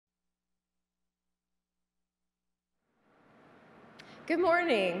Good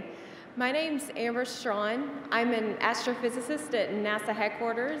morning. My name's Amber Strawn. I'm an astrophysicist at NASA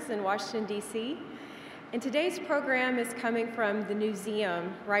headquarters in Washington, D.C. And today's program is coming from the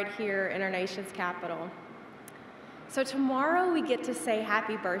Newseum right here in our nation's capital. So tomorrow we get to say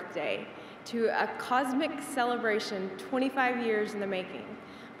happy birthday to a cosmic celebration 25 years in the making.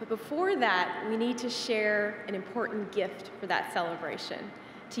 But before that, we need to share an important gift for that celebration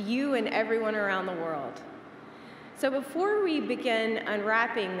to you and everyone around the world. So before we begin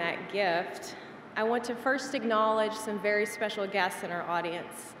unwrapping that gift, I want to first acknowledge some very special guests in our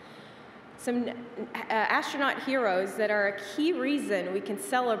audience. Some astronaut heroes that are a key reason we can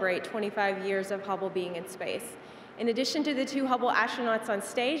celebrate 25 years of Hubble being in space. In addition to the two Hubble astronauts on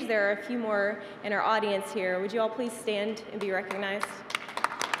stage, there are a few more in our audience here. Would you all please stand and be recognized?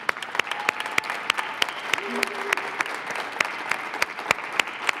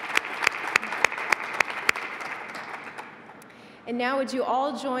 And now would you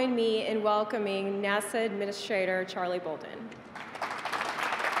all join me in welcoming NASA Administrator Charlie Bolden.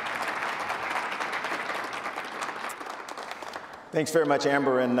 Thanks very much,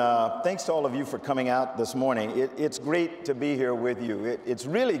 Amber, and thanks to all of you for coming out this morning. It's great to be here with you. It's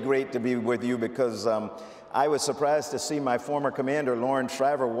really great to be with you because I was surprised to see my former commander, Lauren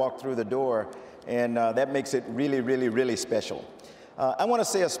Shriver, walk through the door, and that makes it really, really, really special. I want to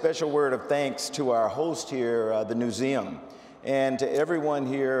say a special word of thanks to our host here, the Newseum, and to everyone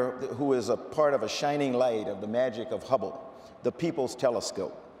here who is a part of a shining light of the magic of Hubble, the People's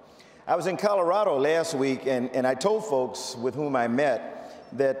Telescope. I was in Colorado last week, and I told folks with whom I met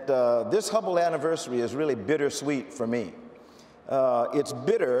that this Hubble anniversary is really bittersweet for me. It's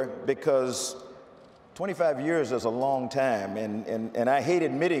bitter because 25 years is a long time, and I hate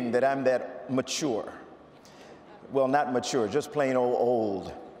admitting that I'm that mature. Well, not mature, just plain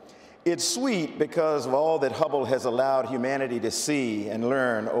old. It's sweet because of all that Hubble has allowed humanity to see and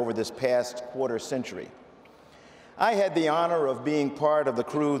learn over this past quarter century. I had the honor of being part of the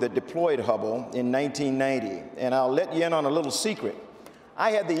crew that deployed Hubble in 1990, and I'll let you in on a little secret.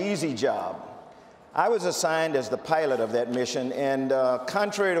 I had the easy job. I was assigned as the pilot of that mission, and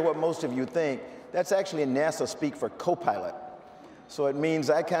contrary to what most of you think, that's actually NASA speak for co-pilot. So it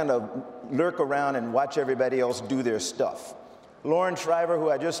means I kind of lurk around and watch everybody else do their stuff. Lauren Shriver, who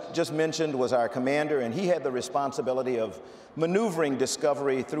I just mentioned, was our commander, and he had the responsibility of maneuvering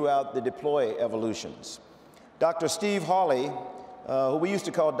Discovery throughout the deploy evolutions. Dr. Steve Hawley, who we used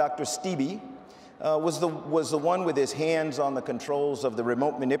to call Dr. Stevie, was the one with his hands on the controls of the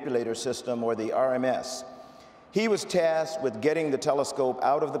Remote Manipulator System, or the RMS. He was tasked with getting the telescope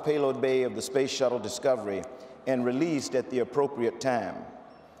out of the payload bay of the Space Shuttle Discovery and released at the appropriate time.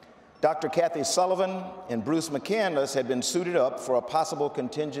 Dr. Kathy Sullivan and Bruce McCandless had been suited up for a possible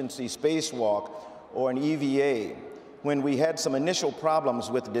contingency spacewalk, or an EVA, when we had some initial problems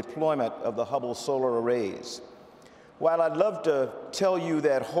with the deployment of the Hubble solar arrays. While I'd love to tell you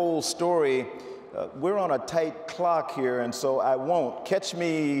that whole story, we're on a tight clock here, and so I won't. Catch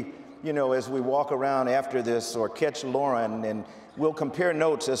me, as we walk around after this, or catch Lauren, and we'll compare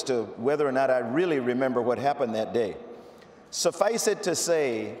notes as to whether or not I really remember what happened that day. Suffice it to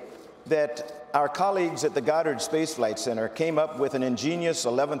say that our colleagues at the Goddard Space Flight Center came up with an ingenious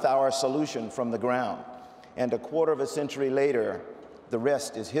 11th hour solution from the ground. And a quarter of a century later, the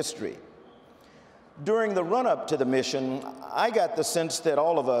rest is history. During the run-up to the mission, I got the sense that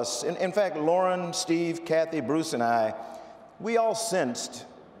all of us, in fact, Lauren, Steve, Kathy, Bruce, and I, we all sensed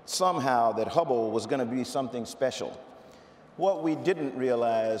somehow that Hubble was going to be something special. What we didn't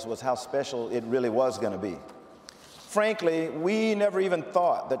realize was how special it really was going to be. Frankly, we never even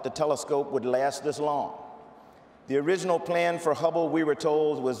thought that the telescope would last this long. The original plan for Hubble, we were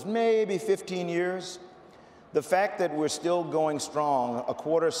told, was maybe 15 years. The fact that we're still going strong a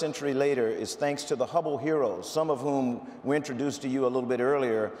quarter century later is thanks to the Hubble heroes, some of whom we introduced to you a little bit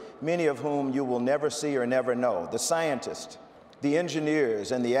earlier, many of whom you will never see or never know. The scientists, the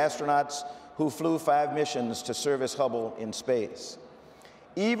engineers, and the astronauts who flew 5 missions to service Hubble in space.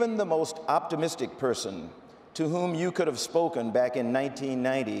 Even the most optimistic person to whom you could have spoken back in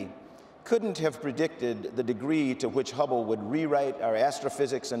 1990 couldn't have predicted the degree to which Hubble would rewrite our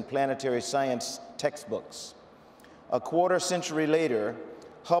astrophysics and planetary science textbooks. A quarter century later,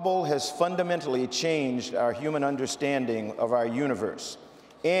 Hubble has fundamentally changed our human understanding of our universe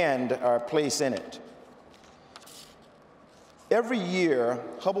and our place in it. Every year,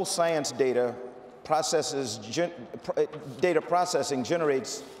 Hubble science data processing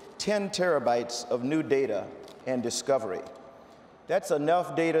generates 10 terabytes of new data and discovery. That's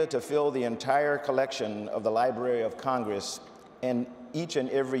enough data to fill the entire collection of the Library of Congress and each and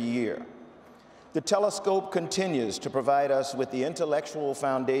every year. The telescope continues to provide us with the intellectual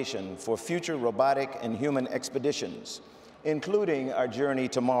foundation for future robotic and human expeditions, including our journey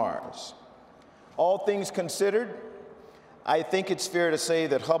to Mars. All things considered, I think it's fair to say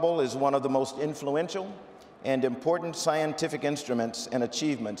that Hubble is one of the most influential and important scientific instruments and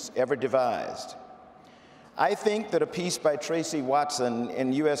achievements ever devised. I think that a piece by Tracy Watson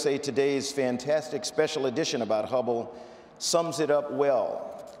in USA Today's fantastic special edition about Hubble sums it up well.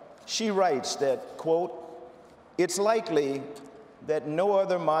 She writes that, quote, "It's likely that no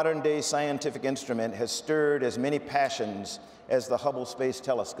other modern-day scientific instrument has stirred as many passions as the Hubble Space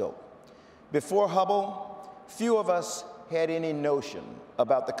Telescope. Before Hubble, few of us had any notion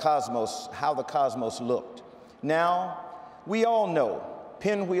about the cosmos, how the cosmos looked. Now, we all know,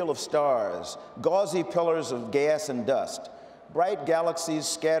 pinwheel of stars, gauzy pillars of gas and dust, bright galaxies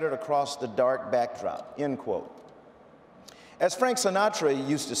scattered across the dark backdrop," end quote. As Frank Sinatra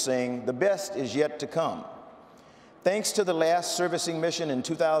used to sing, the best is yet to come. Thanks to the last servicing mission in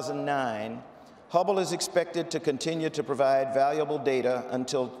 2009, Hubble is expected to continue to provide valuable data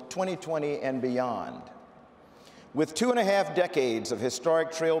until 2020 and beyond. With 2.5 decades of historic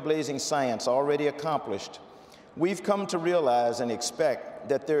trailblazing science already accomplished, we've come to realize and expect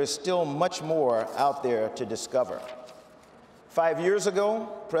that there is still much more out there to discover. 5 years ago,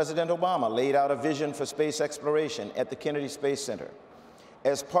 President Obama laid out a vision for space exploration at the Kennedy Space Center.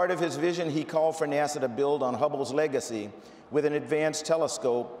 As part of his vision, he called for NASA to build on Hubble's legacy with an advanced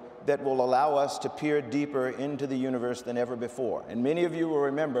telescope that will allow us to peer deeper into the universe than ever before. And many of you will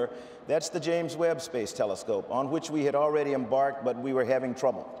remember, that's the James Webb Space Telescope, on which we had already embarked, but we were having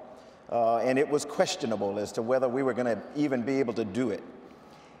trouble. And it was questionable as to whether we were going to even be able to do it.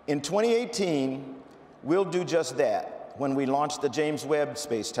 In 2018, we'll do just that when we launch the James Webb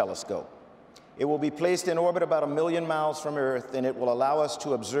Space Telescope. It will be placed in orbit about 1 million miles from Earth, and it will allow us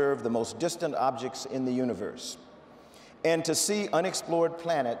to observe the most distant objects in the universe and to see unexplored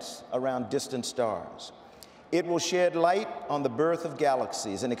planets around distant stars. It will shed light on the birth of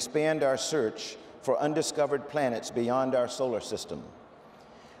galaxies and expand our search for undiscovered planets beyond our solar system.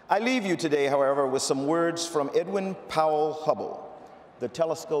 I leave you today, however, with some words from Edwin Powell Hubble, the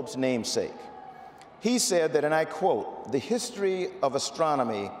telescope's namesake. He said that, and I quote, "The history of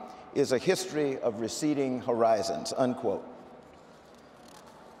astronomy is a history of receding horizons," unquote.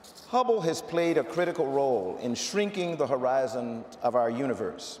 Hubble has played a critical role in shrinking the horizon of our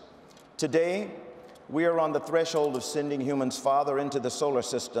universe. Today, we are on the threshold of sending humans farther into the solar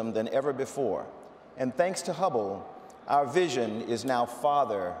system than ever before. And thanks to Hubble, our vision is now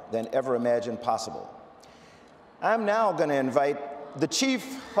farther than ever imagined possible. I'm now going to invite the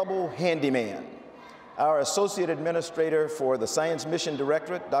Chief Hubble Handyman, our Associate Administrator for the Science Mission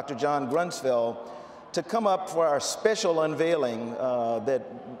Directorate, Dr. John Grunsfeld, to come up for our special unveiling that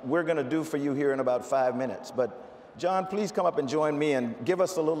we're going to do for you here in about 5 minutes. But John, please come up and join me and give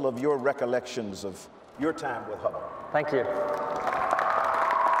us a little of your recollections of your time with Hubble. Thank you.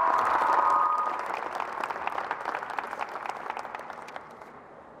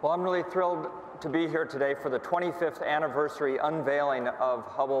 Well, I'm really thrilled to be here today for the 25th anniversary unveiling of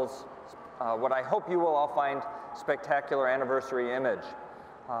Hubble's, what I hope you will all find spectacular anniversary image.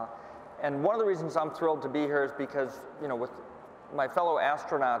 And one of the reasons I'm thrilled to be here is because, you know, with my fellow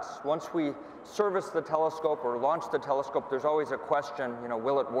astronauts, once we service the telescope or launch the telescope, there's always a question, you know,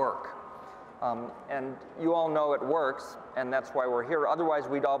 will it work? And you all know it works, and that's why we're here. Otherwise,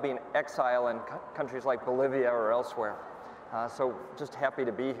 we'd all be in exile in countries like Bolivia or elsewhere. So just happy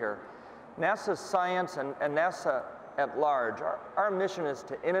to be here. NASA's science and NASA at large, our mission is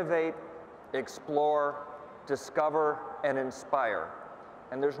to innovate, explore, discover, and inspire.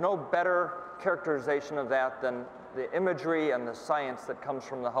 And there's no better characterization of that than the imagery and the science that comes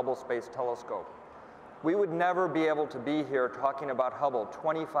from the Hubble Space Telescope. We would never be able to be here talking about Hubble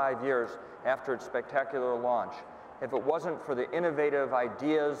 25 years after its spectacular launch if it wasn't for the innovative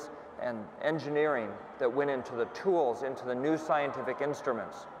ideas and engineering that went into the tools, into the new scientific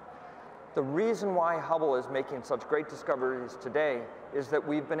instruments. The reason why Hubble is making such great discoveries today is that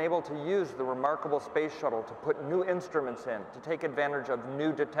we've been able to use the remarkable space shuttle to put new instruments in, to take advantage of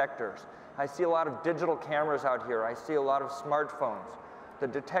new detectors. I see a lot of digital cameras out here. I see a lot of smartphones. The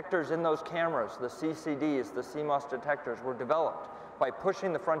detectors in those cameras, the CCDs, the CMOS detectors, were developed by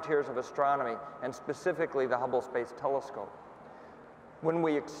pushing the frontiers of astronomy, and specifically the Hubble Space Telescope. When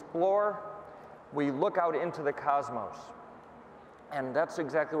we explore, we look out into the cosmos. And that's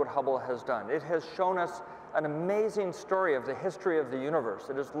exactly what Hubble has done. It has shown us an amazing story of the history of the universe.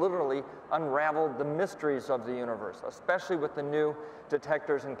 It has literally unraveled the mysteries of the universe, especially with the new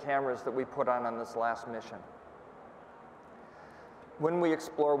detectors and cameras that we put on this last mission. When we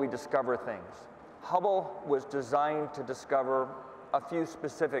explore, we discover things. Hubble was designed to discover a few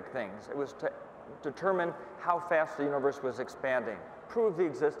specific things. It was to determine how fast the universe was expanding, prove the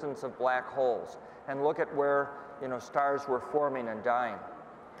existence of black holes, and look at where stars were forming and dying.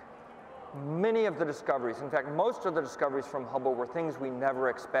 Many of the discoveries, in fact, most of the discoveries from Hubble were things we never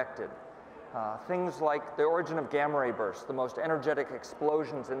expected. Things like the origin of gamma ray bursts, the most energetic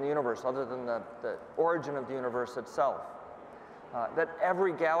explosions in the universe other than the origin of the universe itself. That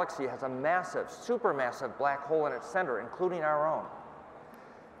every galaxy has a massive, supermassive black hole in its center, including our own.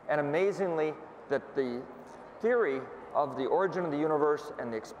 And amazingly, that the theory of the origin of the universe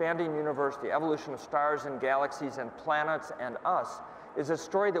and the expanding universe, the evolution of stars and galaxies and planets and us, is a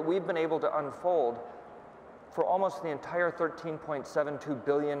story that we've been able to unfold for almost the entire 13.72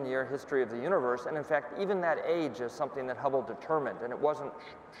 billion year history of the universe. And in fact, even that age is something that Hubble determined, and it wasn't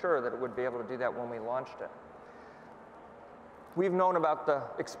sure that it would be able to do that when we launched it. We've known about the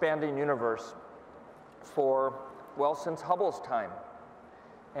expanding universe for, well, since Hubble's time.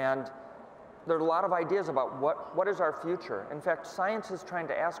 And there are a lot of ideas about what is our future. In fact, science is trying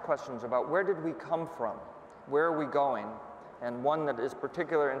to ask questions about where did we come from, where are we going, and one that is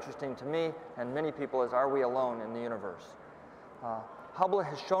particularly interesting to me and many people is, are we alone in the universe? Hubble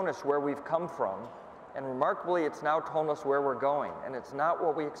has shown us where we've come from, and remarkably, it's now told us where we're going, and it's not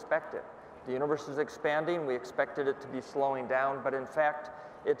what we expected. The universe is expanding. We expected it to be slowing down, but in fact,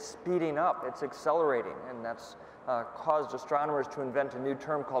 it's speeding up, it's accelerating, and that's caused astronomers to invent a new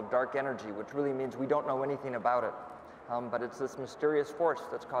term called dark energy, which really means we don't know anything about it. But it's this mysterious force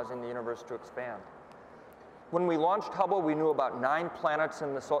that's causing the universe to expand. When we launched Hubble, we knew about 9 planets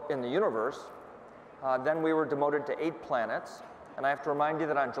in the universe. Then we were demoted to 8 planets. And I have to remind you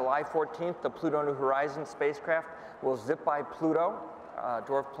that on July 14th, the Pluto New Horizons spacecraft will zip by Pluto,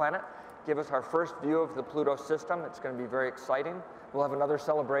 dwarf planet, give us our first view of the Pluto system. It's going to be very exciting. We'll have another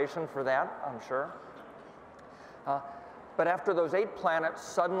celebration for that, I'm sure. But after those 8 planets,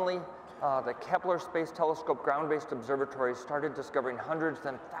 suddenly the Kepler Space Telescope ground-based observatories started discovering hundreds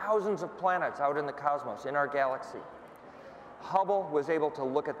and thousands of planets out in the cosmos, in our galaxy. Hubble was able to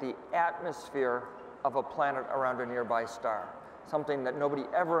look at the atmosphere of a planet around a nearby star, something that nobody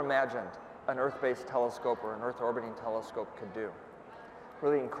ever imagined an Earth-based telescope or an Earth-orbiting telescope could do.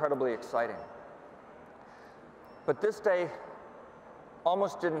 Really incredibly exciting. But this day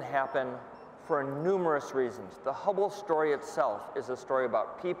almost didn't happen for numerous reasons. The Hubble story itself is a story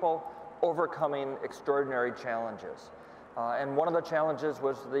about people overcoming extraordinary challenges. And one of the challenges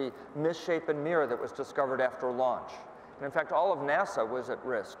was the misshapen mirror that was discovered after launch. And in fact, all of NASA was at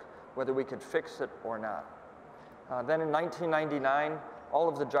risk, whether we could fix it or not. Then in 1999, all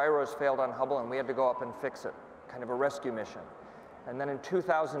of the gyros failed on Hubble, and we had to go up and fix it, kind of a rescue mission. And then in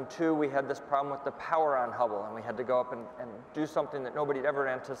 2002, we had this problem with the power on Hubble, and we had to go up and do something that nobody had ever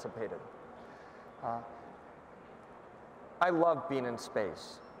anticipated. I love being in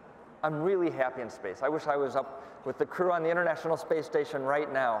space. I'm really happy in space. I wish I was up with the crew on the International Space Station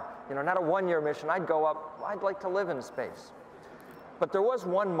right now. You know, not a one-year mission. I'd go up. I'd like to live in space. But there was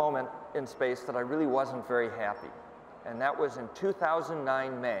one moment in space that I really wasn't very happy. And that was in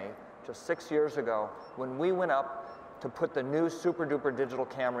 2009 May, just 6 years ago, when we went up to put the new super-duper digital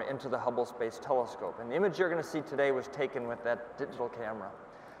camera into the Hubble Space Telescope. And the image you're going to see today was taken with that digital camera.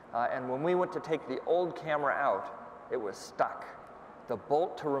 And when we went to take the old camera out, it was stuck. The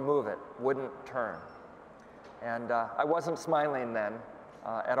bolt to remove it wouldn't turn. And I wasn't smiling then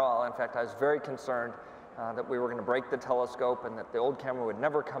at all. In fact, I was very concerned that we were going to break the telescope and that the old camera would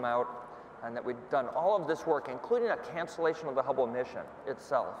never come out, and that we'd done all of this work, including a cancellation of the Hubble mission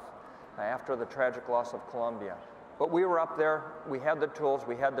itself after the tragic loss of Columbia. But we were up there, we had the tools,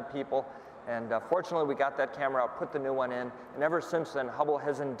 we had the people, and fortunately we got that camera out, put the new one in, and ever since then, Hubble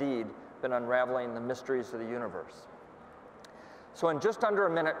has indeed been unraveling the mysteries of the universe. So in just under a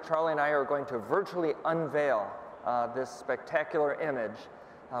minute, Charlie and I are going to virtually unveil this spectacular image.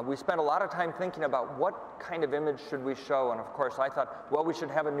 We spent a lot of time thinking about what kind of image should we show, and of course I thought, well, we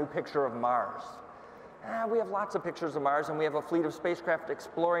should have a new picture of Mars. We have lots of pictures of Mars, and we have a fleet of spacecraft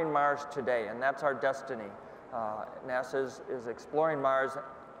exploring Mars today, and that's our destiny. NASA is exploring Mars,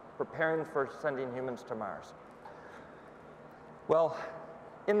 preparing for sending humans to Mars. Well,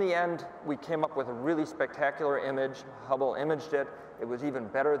 in the end, we came up with a really spectacular image. Hubble imaged it. It was even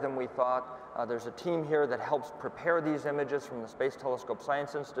better than we thought. There's a team here that helps prepare these images from the Space Telescope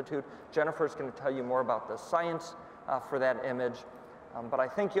Science Institute. Jennifer's going to tell you more about the science for that image. But I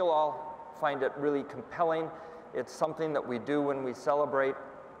think you'll all find it really compelling. It's something that we do when we celebrate.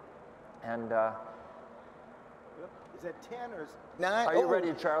 And is that 10 or 9? Are you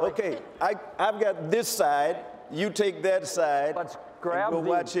ready, Charlie? Okay, I've got this side. You take that side. grab we'll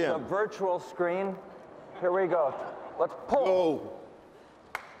watch the him. virtual screen. Here we go. Let's pull. Go.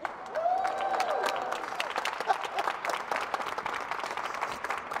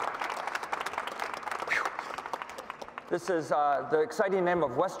 This is the exciting name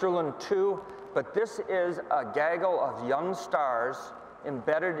of Westerlund 2, but this is a gaggle of young stars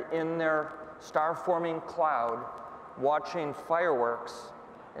embedded in their star-forming cloud, watching fireworks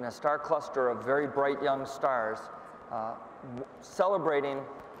in a star cluster of very bright young stars, celebrating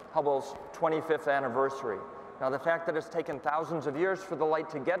Hubble's 25th anniversary. Now, the fact that it's taken thousands of years for the light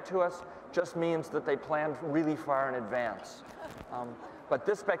to get to us just means that they planned really far in advance. But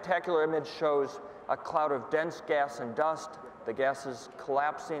this spectacular image shows a cloud of dense gas and dust. The gas is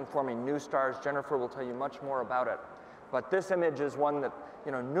collapsing, forming new stars. Jennifer will tell you much more about it. But this image is one that,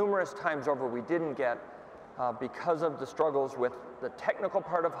 numerous times over we didn't get because of the struggles with the technical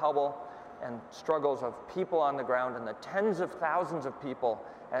part of Hubble and struggles of people on the ground and the tens of thousands of people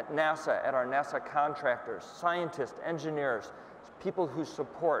at NASA, at our NASA contractors, scientists, engineers, people who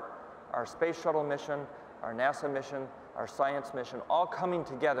support our space shuttle mission, our NASA mission, our science mission, all coming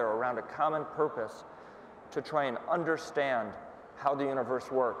together around a common purpose to try and understand how the universe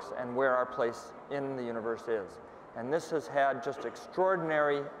works and where our place in the universe is. And this has had just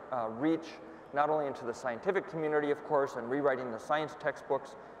extraordinary reach, not only into the scientific community, of course, and rewriting the science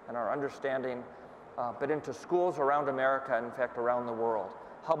textbooks and our understanding, but into schools around America, and in fact, around the world.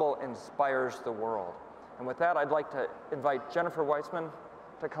 Hubble inspires the world. And with that, I'd like to invite Jennifer Weissman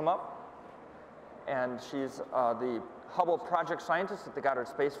to come up. And she's the Hubble project scientist at the Goddard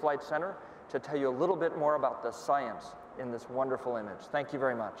Space Flight Center to tell you a little bit more about the science in this wonderful image. Thank you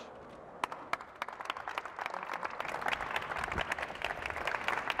very much.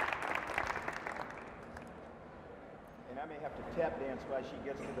 And I may have to tap dance while she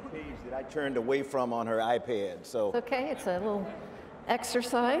gets to the page that I turned away from on her iPad. So It's okay, it's a little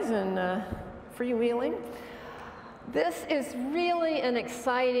exercise in freewheeling. This is really an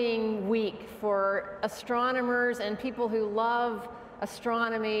exciting week for astronomers and people who love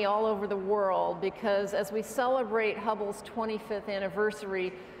astronomy all over the world, because as we celebrate Hubble's 25th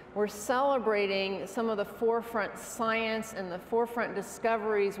anniversary, we're celebrating some of the forefront science and the forefront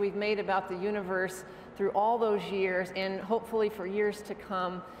discoveries we've made about the universe through all those years, and hopefully for years to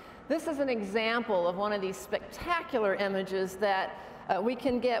come. This is an example of one of these spectacular images that we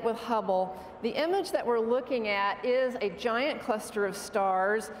can get with Hubble. The image that we're looking at is a giant cluster of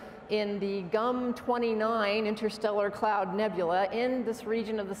stars in the GUM 29 interstellar cloud nebula in this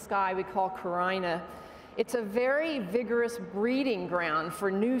region of the sky we call Carina. It's a very vigorous breeding ground for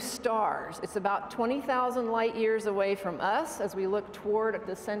new stars. It's about 20,000 light years away from us as we look toward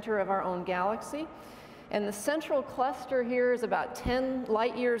the center of our own galaxy. And the central cluster here is about 10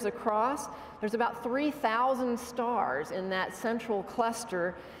 light years across. There's about 3,000 stars in that central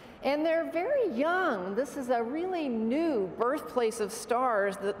cluster, and they're very young. This is a really new birthplace of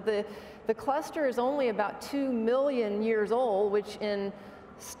stars. The cluster is only about 2 million years old, which in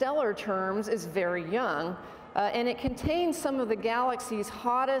stellar terms is very young, and it contains some of the galaxy's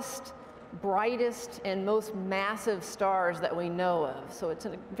hottest, brightest, and most massive stars that we know of. So it's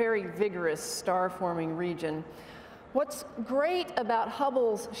a very vigorous star-forming region. What's great about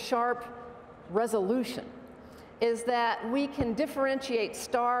Hubble's sharp resolution is that we can differentiate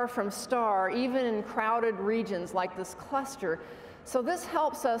star from star, even in crowded regions like this cluster. So this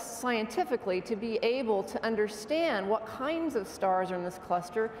helps us scientifically to be able to understand what kinds of stars are in this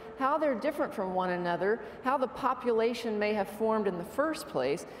cluster, how they're different from one another, how the population may have formed in the first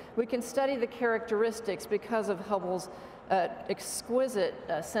place. We can study the characteristics because of Hubble's exquisite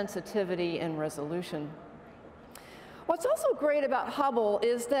sensitivity and resolution. What's also great about Hubble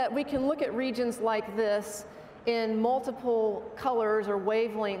is that we can look at regions like this in multiple colors or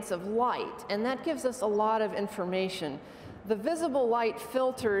wavelengths of light, and that gives us a lot of information. The visible light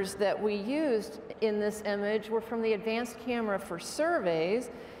filters that we used in this image were from the advanced camera for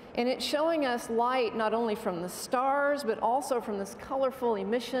surveys, and it's showing us light not only from the stars, but also from this colorful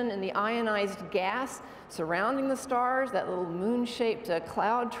emission in the ionized gas surrounding the stars, that little moon-shaped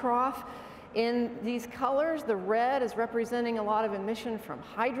cloud trough. In these colors, the red is representing a lot of emission from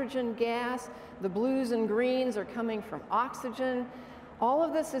hydrogen gas, the blues and greens are coming from oxygen. All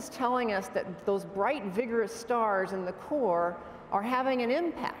of this is telling us that those bright, vigorous stars in the core are having an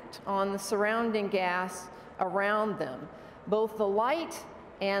impact on the surrounding gas around them. Both the light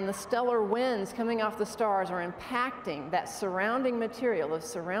and the stellar winds coming off the stars are impacting that surrounding material, those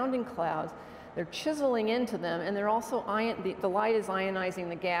surrounding clouds. They're chiseling into them, and they're also the light is ionizing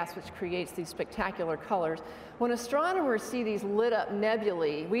the gas, which creates these spectacular colors. When astronomers see these lit up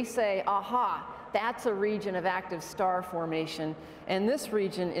nebulae, we say, aha, that's a region of active star formation, and this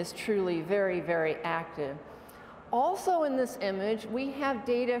region is truly very, very active. Also in this image, we have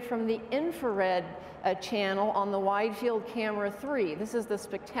data from the infrared channel on the Wide Field Camera 3. This is the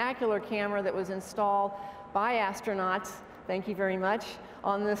spectacular camera that was installed by astronauts, thank you very much,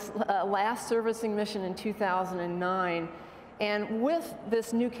 on this last servicing mission in 2009. And with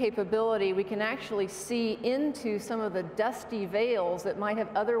this new capability, we can actually see into some of the dusty veils that might have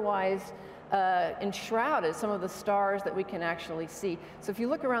otherwise enshrouded some of the stars that we can actually see. So if you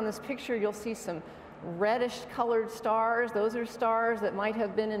look around this picture, you'll see some reddish colored stars. Those are stars that might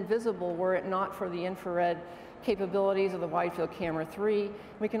have been invisible were it not for the infrared capabilities of the Wide Field Camera 3.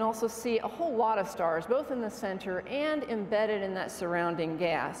 We can also see a whole lot of stars, both in the center and embedded in that surrounding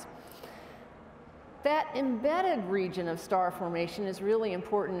gas. That embedded region of star formation is really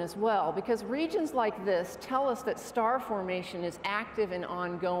important as well, because regions like this tell us that star formation is active and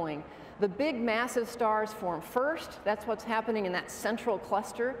ongoing. The big massive stars form first. That's what's happening in that central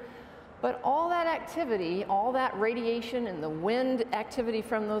cluster. But all that activity, all that radiation and the wind activity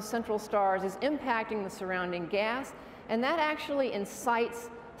from those central stars is impacting the surrounding gas, and that actually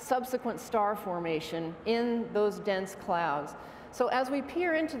incites subsequent star formation in those dense clouds. So as we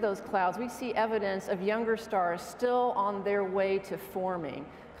peer into those clouds, we see evidence of younger stars still on their way to forming,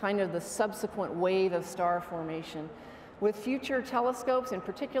 kind of the subsequent wave of star formation. With future telescopes, in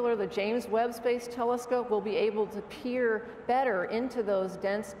particular the James Webb Space Telescope, we'll be able to peer better into those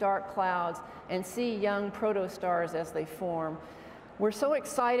dense dark clouds and see young protostars as they form. We're so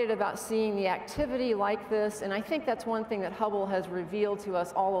excited about seeing the activity like this, and I think that's one thing that Hubble has revealed to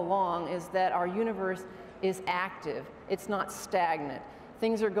us all along, is that our universe is active. It's not stagnant.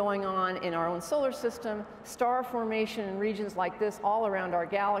 Things are going on in our own solar system, star formation in regions like this all around our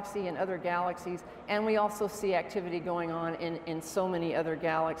galaxy and other galaxies, and we also see activity going on in so many other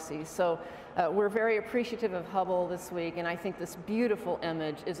galaxies. So we're very appreciative of Hubble this week, and I think this beautiful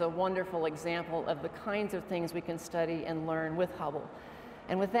image is a wonderful example of the kinds of things we can study and learn with Hubble.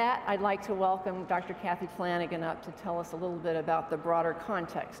 And with that, I'd like to welcome Dr. Kathy Flanagan up to tell us a little bit about the broader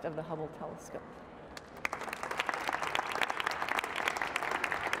context of the Hubble telescope.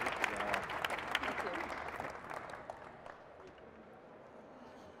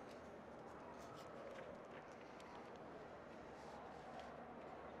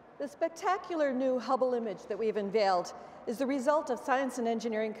 The spectacular new Hubble image that we've unveiled is the result of science and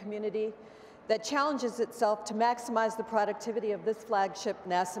engineering community that challenges itself to maximize the productivity of this flagship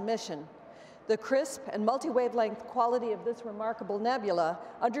NASA mission. The crisp and multi-wavelength quality of this remarkable nebula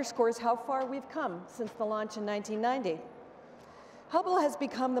underscores how far we've come since the launch in 1990. Hubble has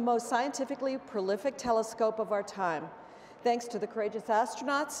become the most scientifically prolific telescope of our time, thanks to the courageous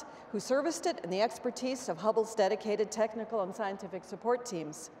astronauts who serviced it and the expertise of Hubble's dedicated technical and scientific support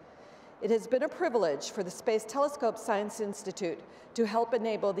teams. It has been a privilege for the Space Telescope Science Institute to help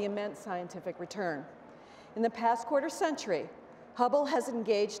enable the immense scientific return. In the past quarter century, Hubble has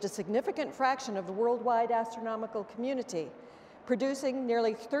engaged a significant fraction of the worldwide astronomical community, producing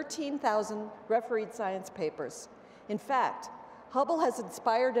nearly 13,000 refereed science papers. In fact, Hubble has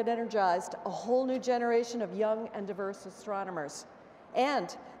inspired and energized a whole new generation of young and diverse astronomers.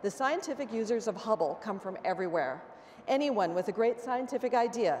 And the scientific users of Hubble come from everywhere. Anyone with a great scientific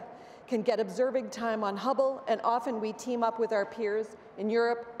idea can get observing time on Hubble, and often we team up with our peers in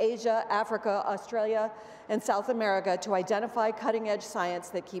Europe, Asia, Africa, Australia, and South America to identify cutting-edge science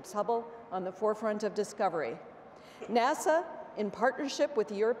that keeps Hubble on the forefront of discovery. NASA, in partnership with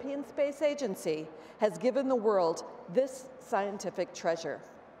the European Space Agency, has given the world this scientific treasure.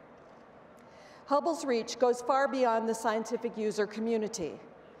 Hubble's reach goes far beyond the scientific user community.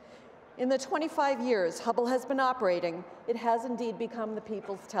 In the 25 years Hubble has been operating, it has indeed become the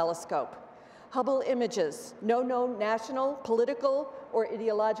people's telescope. Hubble images know no national, political, or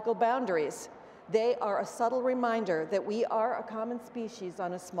ideological boundaries. They are a subtle reminder that we are a common species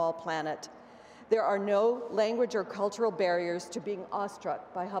on a small planet. There are no language or cultural barriers to being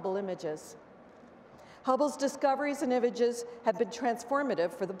awestruck by Hubble images. Hubble's discoveries and images have been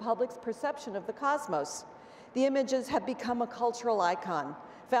transformative for the public's perception of the cosmos. The images have become a cultural icon,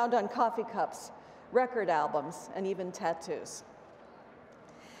 found on coffee cups, record albums, and even tattoos.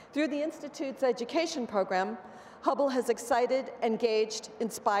 Through the Institute's education program, Hubble has excited, engaged,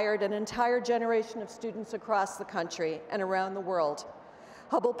 inspired an entire generation of students across the country and around the world.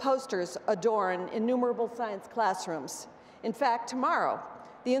 Hubble posters adorn innumerable science classrooms. In fact, tomorrow,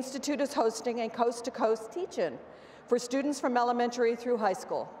 the Institute is hosting a coast-to-coast teach-in for students from elementary through high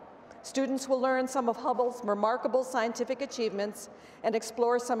school. Students will learn some of Hubble's remarkable scientific achievements and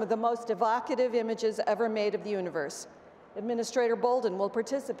explore some of the most evocative images ever made of the universe. Administrator Bolden will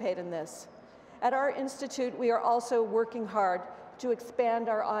participate in this. At our institute, we are also working hard to expand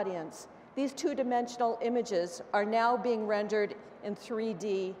our audience. These two-dimensional images are now being rendered in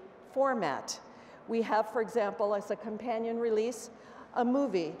 3D format. We have, for example, as a companion release, a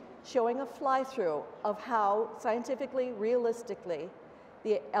movie showing a fly-through of how scientifically, realistically,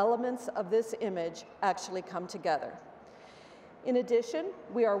 the elements of this image actually come together. In addition,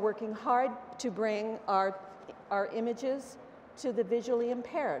 we are working hard to bring our images to the visually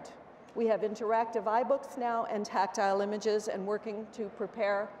impaired. We have interactive iBooks now and tactile images, and working to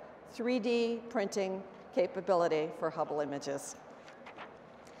prepare 3D printing capability for Hubble images.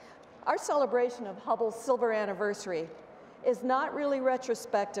 Our celebration of Hubble's silver anniversary is not really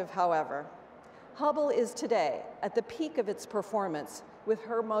retrospective, however. Hubble is today at the peak of its performance with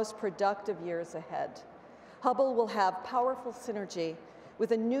her most productive years ahead. Hubble will have powerful synergy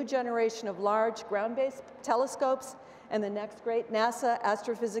with a new generation of large ground-based telescopes and the next great NASA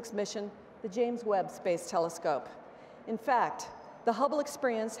astrophysics mission, the James Webb Space Telescope. In fact, the Hubble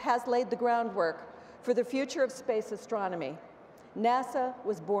experience has laid the groundwork for the future of space astronomy. NASA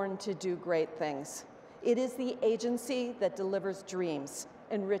was born to do great things. It is the agency that delivers dreams,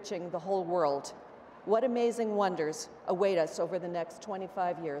 enriching the whole world. What amazing wonders await us over the next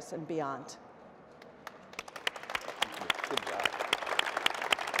 25 years and beyond. Good job.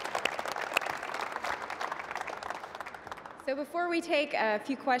 So before we take a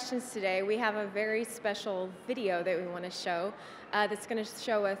few questions today, we have a very special video that we want to show that's going to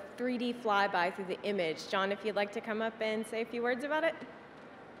show a 3D flyby through the image. John, if you'd like to come up and say a few words about it.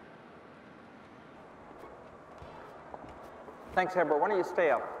 Thanks, Amber. Why don't you stay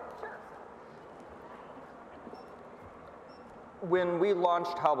up? Sure. When we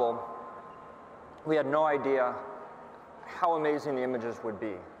launched Hubble, we had no idea how amazing the images would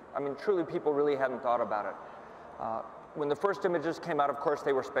be. I mean, truly, people really hadn't thought about it. When the first images came out, of course,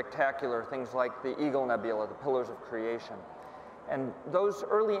 they were spectacular, things like the Eagle Nebula, the Pillars of Creation. And those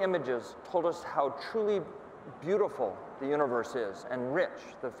early images told us how truly beautiful the universe is and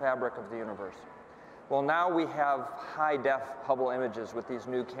rich the fabric of the universe. Well, now we have high-def Hubble images with these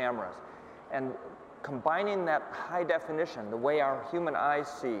new cameras. And combining that high definition, the way our human eyes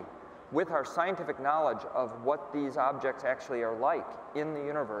see, with our scientific knowledge of what these objects actually are like in the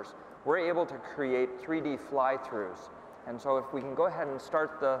universe, we're able to create 3D fly-throughs. And so if we can go ahead and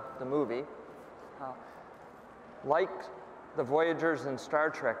start the movie, like the Voyagers in Star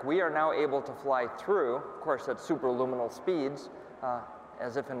Trek, we are now able to fly through, of course at superluminal speeds,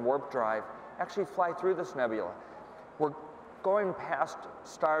 as if in warp drive, actually fly through this nebula. We're going past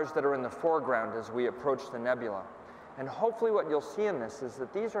stars that are in the foreground as we approach the nebula. And hopefully what you'll see in this is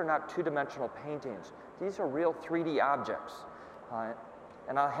that these are not two-dimensional paintings. These are real 3D objects.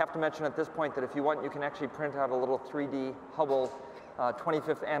 And I'll have to mention at this point that if you want, you can actually print out a little 3D Hubble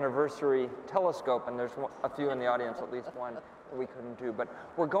 25th anniversary telescope, and there's a few in the audience, at least one that we couldn't do. But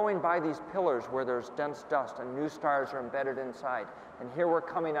we're going by these pillars where there's dense dust and new stars are embedded inside. And here we're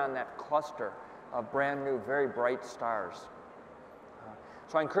coming on that cluster of brand new, very bright stars.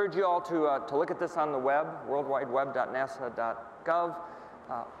 So I encourage you all to look at this on the web, worldwideweb.nasa.gov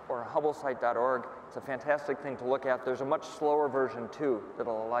or hubblesite.org. It's a fantastic thing to look at. There's a much slower version too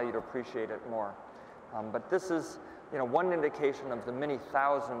that'll allow you to appreciate it more. But this is one indication of the many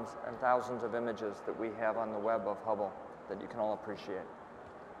thousands and thousands of images that we have on the web of Hubble that you can all appreciate.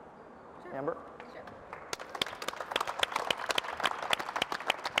 Sure. Amber? Sure.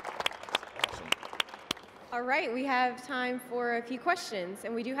 All right, we have time for a few questions,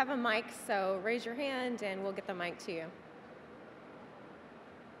 and we do have a mic, so raise your hand and we'll get the mic to you.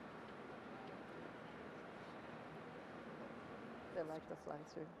 They like the fly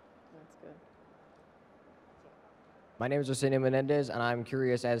through. That's good. My name is Arsenio Menendez, and I'm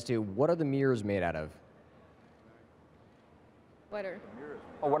curious as to what are the mirrors made out of? What are?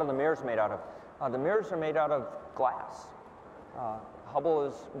 Oh, what are the mirrors made out of? The mirrors are made out of glass. Hubble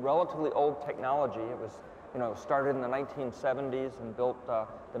is relatively old technology. It was, started in the 1970s and built.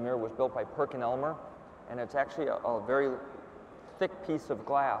 The mirror was built by Perkin-Elmer, and it's actually a very thick piece of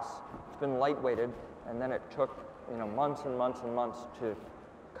glass. It's been lightweighted, and then it took months and months and months to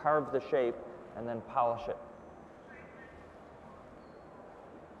carve the shape and then polish it.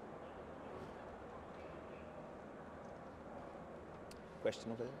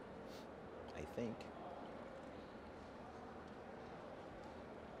 Question over there? I think.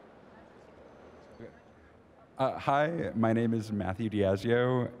 Hi, my name is Matthew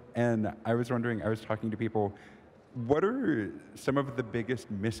Diazio, and I was wondering, I was talking to people, what are some of the biggest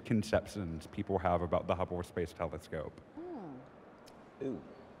misconceptions people have about the Hubble Space Telescope? Ooh,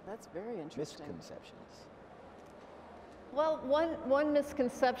 That's very interesting. misconceptions. Well, one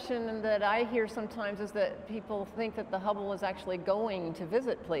misconception that I hear sometimes is that people think that the Hubble is actually going to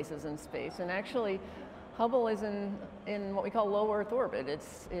visit places in space, and actually Hubble is in what we call low Earth orbit.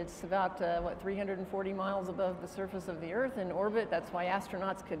 It's about, 340 miles above the surface of the Earth in orbit. That's why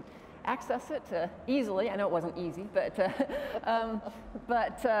astronauts could access it easily. I know it wasn't easy, but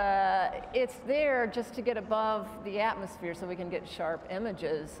it's there just to get above the atmosphere so we can get sharp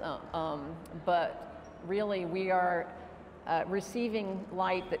images. But really, we are receiving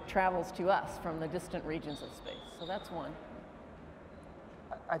light that travels to us from the distant regions of space. So that's one.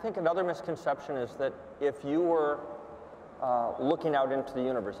 I think another misconception is that if you were looking out into the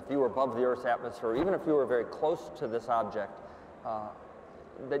universe, if you were above the Earth's atmosphere, even if you were very close to this object,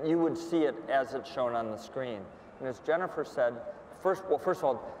 that you would see it as it's shown on the screen. And as Jennifer said, first of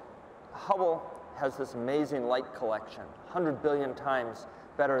all, Hubble has this amazing light collection, 100 billion times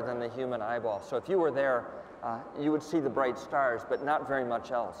better than the human eyeball. So if you were there, you would see the bright stars, but not very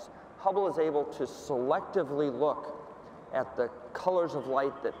much else. Hubble is able to selectively look at the colors of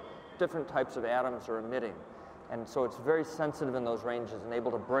light that different types of atoms are emitting. And so it's very sensitive in those ranges and able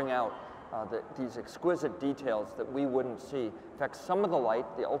to bring out these exquisite details that we wouldn't see. In fact, some of the light,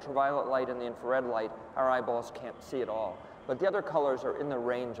 the ultraviolet light and the infrared light, our eyeballs can't see at all. But the other colors are in the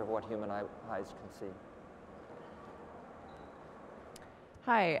range of what human eyes can see.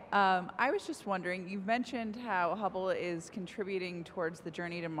 Hi, I was just wondering, you've mentioned how Hubble is contributing towards the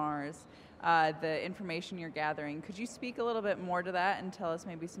journey to Mars, the information you're gathering. Could you speak a little bit more to that and tell us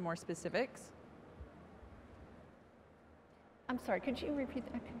maybe some more specifics? I'm sorry, could you repeat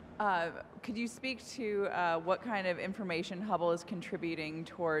that? Could you speak to what kind of information Hubble is contributing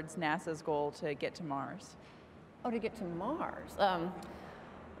towards NASA's goal to get to Mars? Oh, to get to Mars.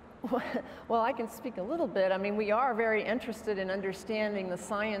 Well, I can speak a little bit. I mean, we are very interested in understanding the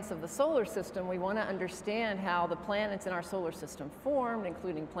science of the solar system. We want to understand how the planets in our solar system formed,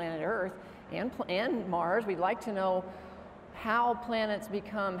 including planet Earth and Mars. We'd like to know how planets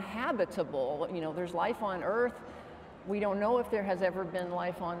become habitable. You know, there's life on Earth. We don't know if there has ever been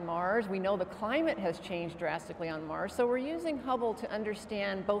life on Mars. We know the climate has changed drastically on Mars. So we're using Hubble to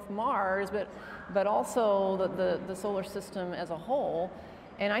understand both Mars, but also the solar system as a whole.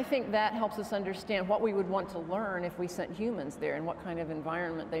 And I think that helps us understand what we would want to learn if we sent humans there and what kind of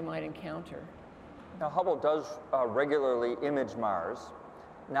environment they might encounter. Now, Hubble does regularly image Mars.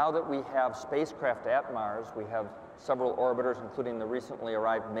 Now that we have spacecraft at Mars, we have several orbiters, including the recently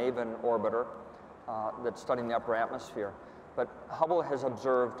arrived MAVEN orbiter that's studying the upper atmosphere. But Hubble has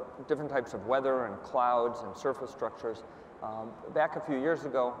observed different types of weather and clouds and surface structures. Back a few years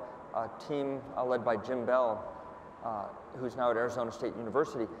ago, a team led by Jim Bell, who's now at Arizona State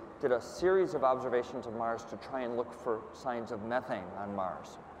University, did a series of observations of Mars to try and look for signs of methane on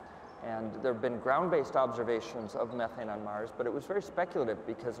Mars. And there have been ground-based observations of methane on Mars, but it was very speculative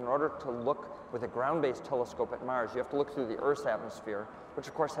because in order to look with a ground-based telescope at Mars, you have to look through the Earth's atmosphere, which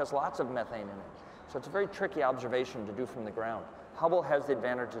of course has lots of methane in it. So it's a very tricky observation to do from the ground. Hubble has the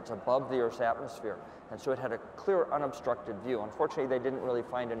advantage it's above the Earth's atmosphere, and so it had a clear, unobstructed view. Unfortunately, they didn't really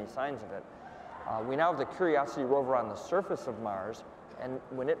find any signs of it. We now have the Curiosity rover on the surface of Mars, and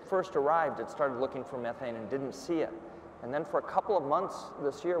when it first arrived, it started looking for methane and didn't see it. And then for a couple of months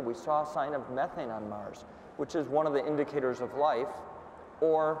this year, we saw a sign of methane on Mars, which is one of the indicators of life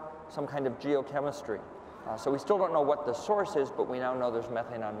or some kind of geochemistry. So we still don't know what the source is, but we now know there's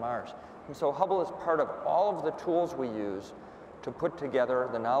methane on Mars. And so Hubble is part of all of the tools we use to put together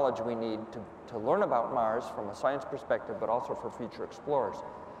the knowledge we need to learn about Mars from a science perspective, but also for future explorers.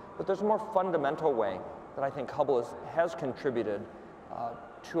 But there's a more fundamental way that I think Hubble has contributed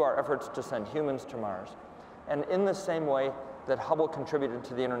to our efforts to send humans to Mars. And in the same way that Hubble contributed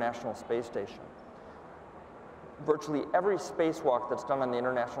to the International Space Station. Virtually every spacewalk that's done on the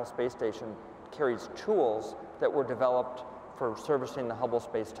International Space Station carries tools that were developed for servicing the Hubble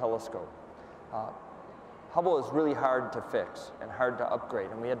Space Telescope. Hubble is really hard to fix and hard to upgrade,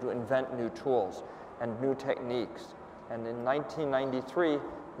 and we had to invent new tools and new techniques. And in 1993,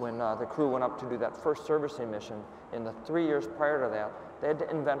 when the crew went up to do that first servicing mission, in the 3 years prior to that, they had to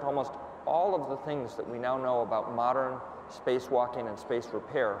invent almost all of the things that we now know about modern spacewalking and space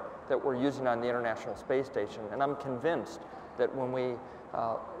repair that we're using on the International Space Station. And I'm convinced that when we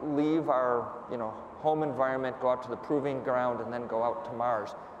leave our home environment, go out to the proving ground, and then go out to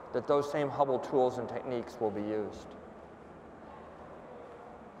Mars, that those same Hubble tools and techniques will be used.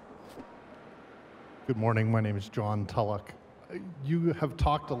 Good morning, my name is John Tullock. You have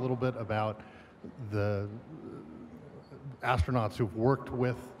talked a little bit about the astronauts who've worked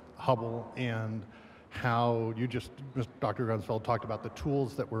with Hubble and how Dr. Grunsfeld talked about the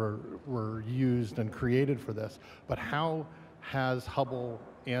tools that were used and created for this, but how has Hubble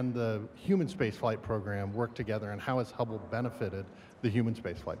and the human spaceflight program worked together, and how has Hubble benefited the human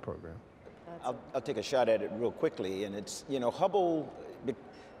spaceflight program? I'll take a shot at it real quickly, and it's, you know, Hubble,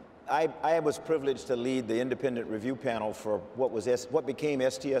 I was privileged to lead the independent review panel for what became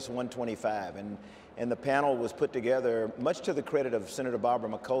STS 125, and the panel was put together much to the credit of Senator Barbara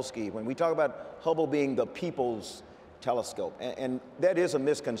Mikulski. When we talk about Hubble being the people's telescope, and that is a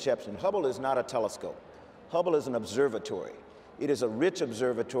misconception. Hubble is not a telescope. Hubble is an observatory. It is a rich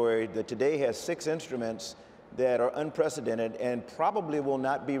observatory that today has 6 instruments that are unprecedented and probably will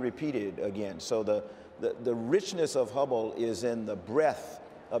not be repeated again. So the richness of Hubble is in the breadth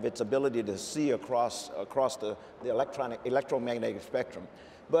of its ability to see across the electromagnetic spectrum.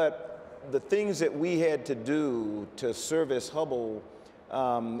 But the things that we had to do to service Hubble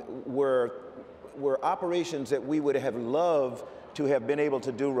were operations that we would have loved to have been able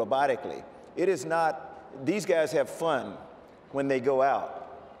to do robotically. It is not, these guys have fun when they go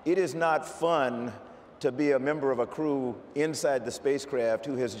out. It is not fun to be a member of a crew inside the spacecraft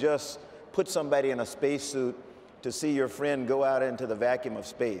who has just put somebody in a spacesuit to see your friend go out into the vacuum of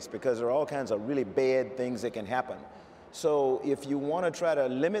space, because there are all kinds of really bad things that can happen. So if you want to try to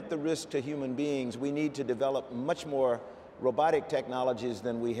limit the risk to human beings, we need to develop much more robotic technologies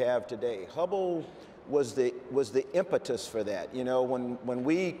than we have today. Hubble was the impetus for that. You know, when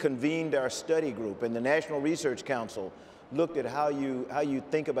we convened our study group and the National Research Council looked at how you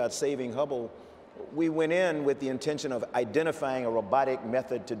think about saving Hubble, we went in with the intention of identifying a robotic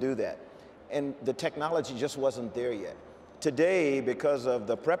method to do that. And the technology just wasn't there yet. Today, because of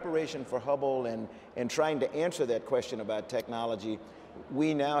the preparation for Hubble and trying to answer that question about technology,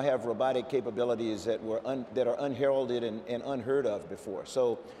 we now have robotic capabilities that are unheralded and unheard of before.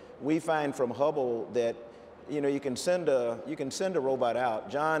 So we find from Hubble that, you know, you can send a robot out.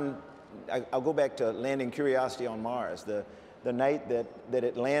 John, I'll go back to landing Curiosity on Mars. The night that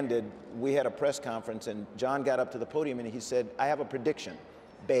it landed, we had a press conference, and John got up to the podium and he said, "I have a prediction,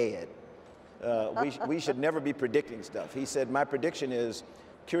 bad. We should never be predicting stuff." He said, "My prediction is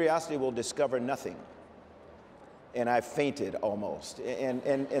Curiosity will discover nothing." And I fainted almost. And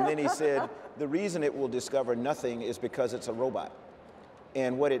then he said, "The reason it will discover nothing is because it's a robot.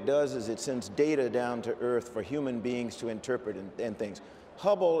 And what it does is it sends data down to Earth for human beings to interpret and things."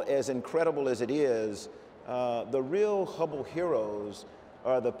 Hubble, as incredible as it is, the real Hubble heroes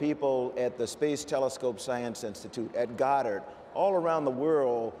are the people at the Space Telescope Science Institute, at Goddard, all around the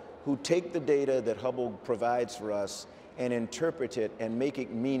world, who take the data that Hubble provides for us and interpret it and make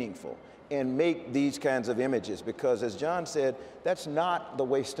it meaningful and make these kinds of images. Because as John said, that's not the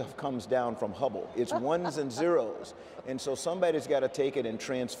way stuff comes down from Hubble. It's ones and zeros. And so somebody's got to take it and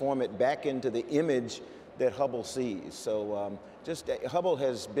transform it back into the image that Hubble sees. So Hubble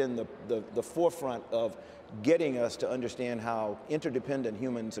has been the forefront of getting us to understand how interdependent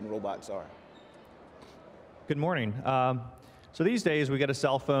humans and robots are. Good morning. So these days we get a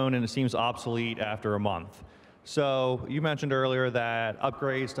cell phone and it seems obsolete after a month. So you mentioned earlier that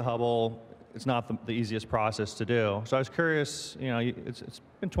upgrades to Hubble, it's not the easiest process to do. So I was curious, you know, it's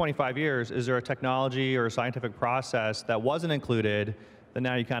been 25 years. Is there a technology or a scientific process that wasn't included that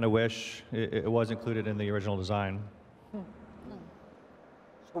now you kind of wish it was included in the original design?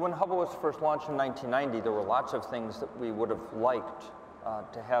 So when Hubble was first launched in 1990, there were lots of things that we would have liked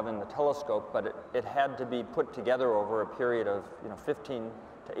to have in the telescope, but it had to be put together over a period of 15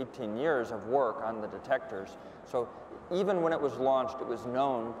 to 18 years of work on the detectors. So even when it was launched, it was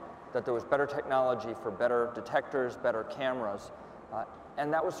known that there was better technology for better detectors, better cameras,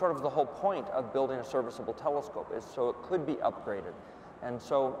 and that was sort of the whole point of building a serviceable telescope, is so it could be upgraded. And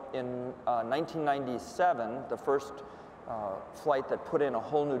so in 1997, the first flight that put in a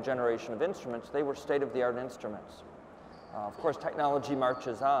whole new generation of instruments, they were state-of-the-art instruments. Of course, technology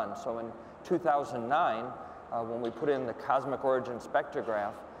marches on. So in 2009, when we put in the Cosmic Origin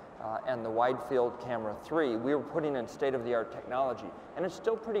Spectrograph and the Wide Field Camera 3, we were putting in state-of-the-art technology. And it's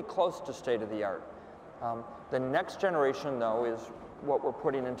still pretty close to state-of-the-art. The next generation, though, is what we're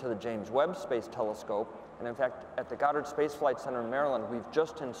putting into the James Webb Space Telescope. And in fact, at the Goddard Space Flight Center in Maryland, we've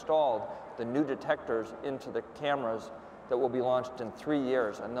just installed the new detectors into the cameras that will be launched in 3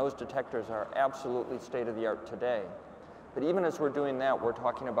 years. And those detectors are absolutely state-of-the-art today. But even as we're doing that, we're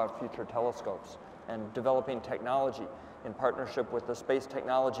talking about future telescopes and developing technology in partnership with the Space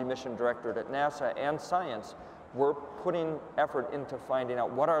Technology Mission Directorate at NASA and science. We're putting effort into finding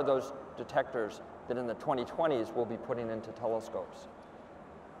out what are those detectors that in the 2020s we'll be putting into telescopes.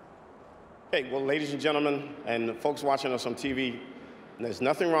 Hey, well, ladies and gentlemen, and folks watching us on TV, There's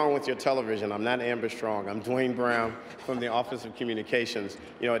nothing wrong with your television. I'm not Amber Strong. I'm Dwayne Brown from the Office of Communications.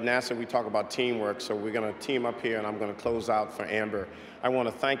 You know, at NASA, we talk about teamwork, so we're going to team up here, and I'm going to close out for Amber. I want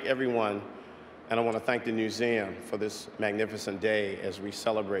to thank everyone, and I want to thank the Newseum for this magnificent day as we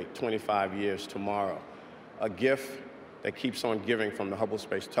celebrate 25 years tomorrow, a gift that keeps on giving from the Hubble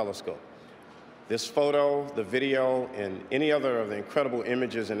Space Telescope. This photo, the video, and any other of the incredible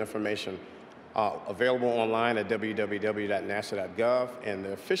images and information are available online at www.nasa.gov and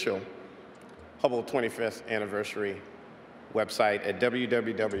the official Hubble 25th anniversary website at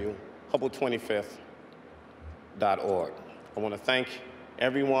www.hubble25th.org. I want to thank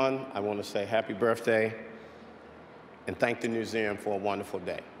everyone. I want to say happy birthday and thank the Newseum for a wonderful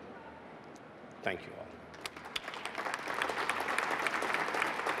day. Thank you all.